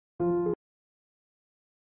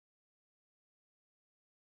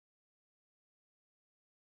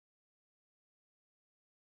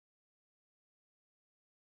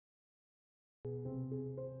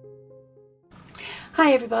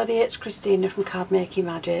Hi everybody, it's Christina from Card Making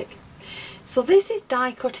Magic. So this is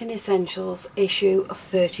Die Cutting Essentials issue of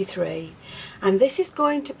 33, and this is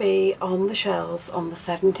going to be on the shelves on the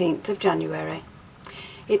 17th of January.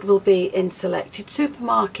 It will be in selected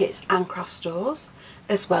supermarkets and craft stores,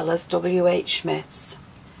 as well as WH Smith's.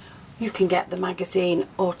 You can get the magazine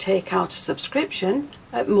or take out a subscription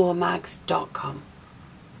at moremags.com.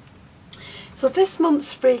 So this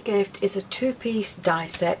month's free gift is a two-piece die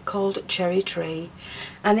set called Cherry Tree,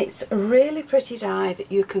 and it's a really pretty die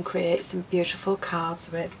that you can create some beautiful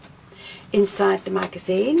cards with. Inside the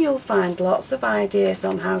magazine you'll find lots of ideas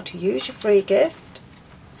on how to use your free gift,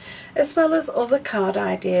 as well as other card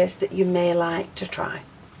ideas that you may like to try.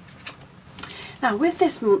 Now with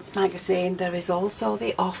this month's magazine there is also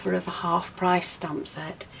the offer of a half-price stamp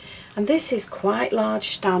set, and this is quite large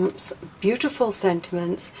stamps, beautiful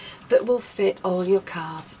sentiments that will fit all your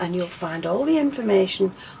cards, and you'll find all the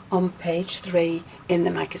information on page 3 in the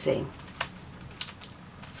magazine.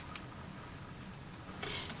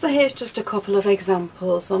 So here's just a couple of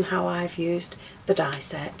examples on how I've used the die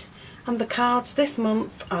set, and the cards this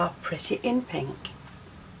month are pretty in pink.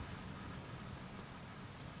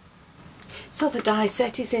 So the die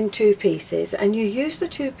set is in two pieces, and you use the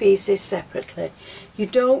two pieces separately. You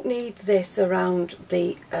don't need this around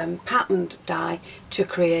the patterned die to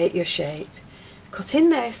create your shape. Cutting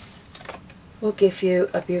this will give you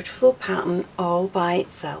a beautiful pattern all by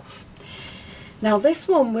itself. Now this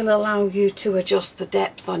one will allow you to adjust the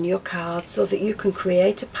depth on your card so that you can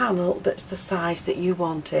create a panel that's the size that you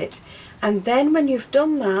want it, and then when you've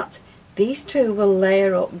done that, these two will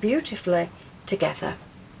layer up beautifully together.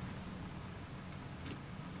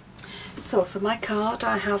 So for my card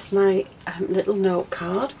I have my little note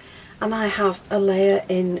card, and I have a layer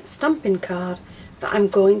in Stampin' Card that I'm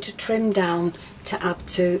going to trim down to add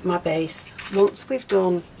to my base once we've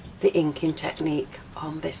done the inking technique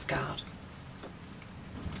on this card.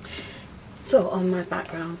 So on my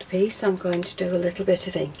background piece I'm going to do a little bit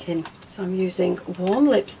of inking. So I'm using Worn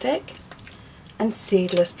Lipstick and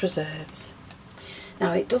Seedless Preserves.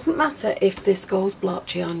 Now it doesn't matter if this goes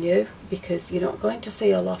blotchy on you, because you're not going to see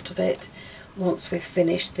a lot of it once we've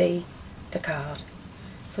finished the card.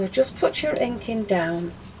 So just put your inking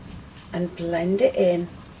down and blend it in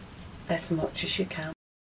as much as you can.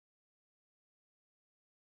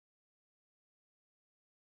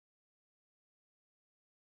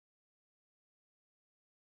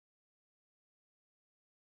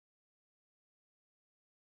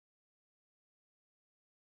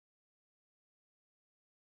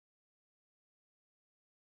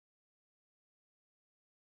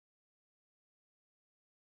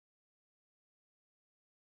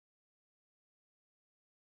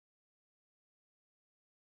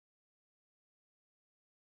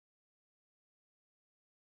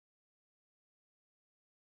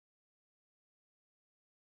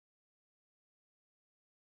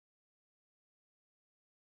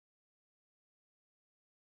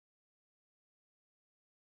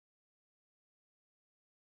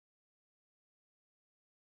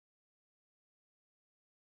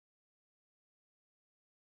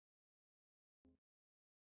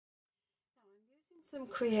 Some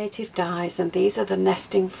creative dies, and these are the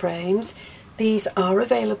nesting frames. These are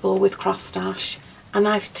available with Craft Stash, and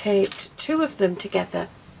I've taped two of them together.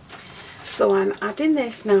 So I'm adding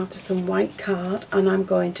this now to some white card, and I'm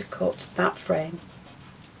going to cut that frame.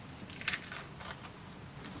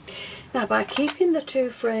 Now by keeping the two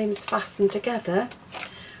frames fastened together,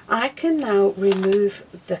 I can now remove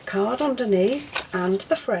the card underneath and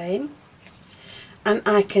the frame, and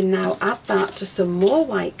I can now add that to some more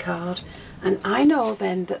white card, and I know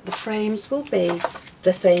then that the frames will be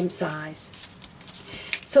the same size.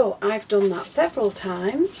 So I've done that several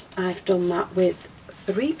times. I've done that with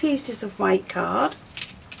 3 pieces of white card,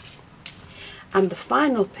 and the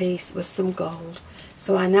final piece was some gold.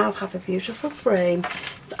 So I now have a beautiful frame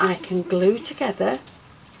that I can glue together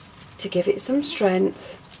to give it some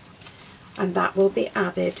strength, and that will be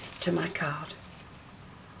added to my card.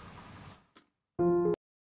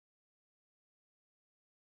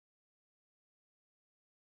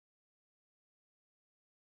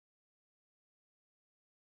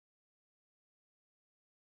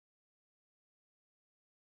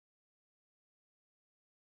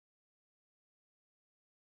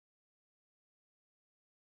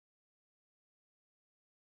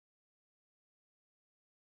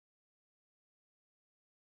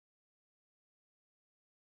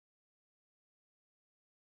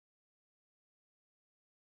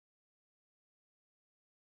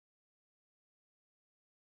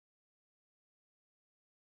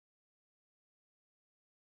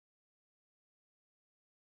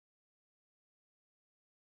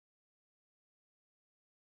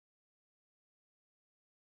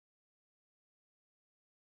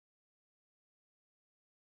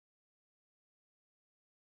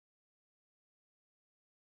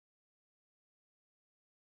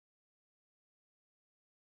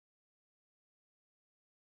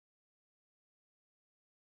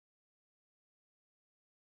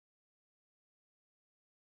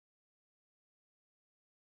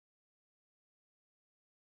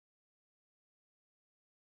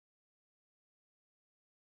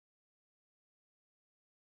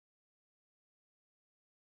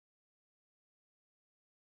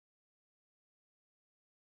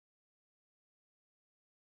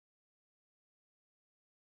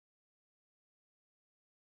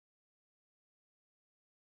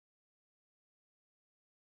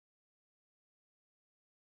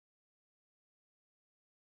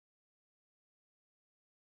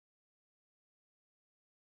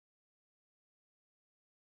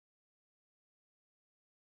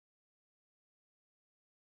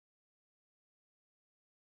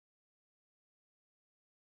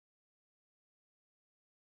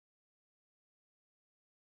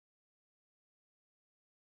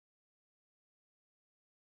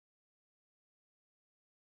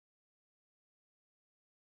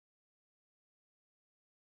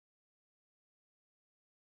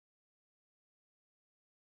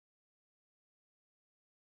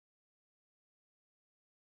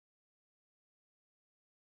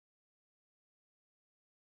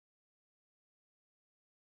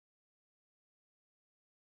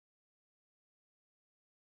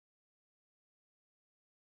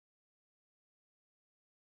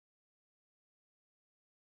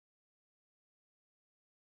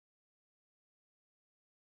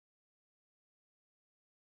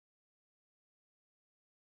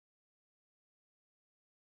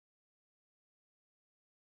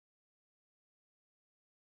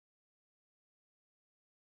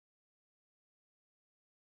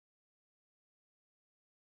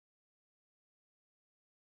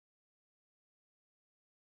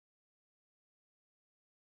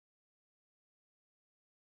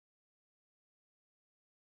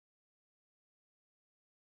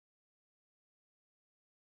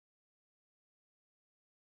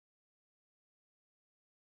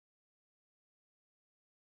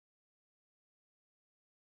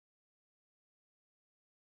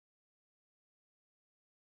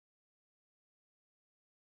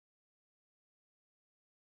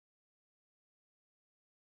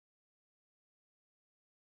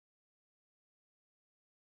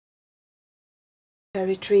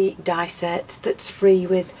 Cherry Tree die set that's free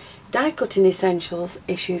with Die Cutting Essentials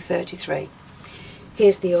issue 33.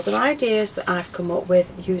 Here's the other ideas that I've come up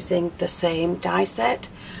with using the same die set,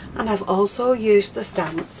 and I've also used the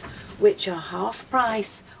stamps which are half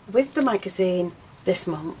price with the magazine this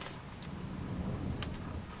month.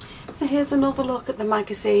 So here's another look at the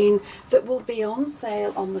magazine that will be on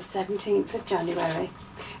sale on the 17th of January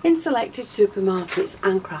in selected supermarkets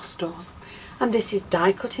and craft stores, and this is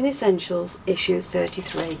Die Cutting Essentials issue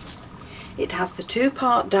 33. It has the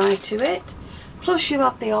two-part die to it, plus you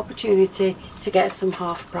have the opportunity to get some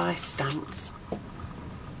half-price stamps.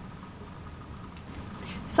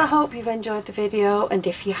 So I hope you've enjoyed the video, and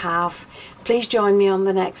if you have, please join me on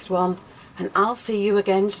the next one, and I'll see you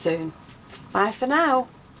again soon. Bye for now.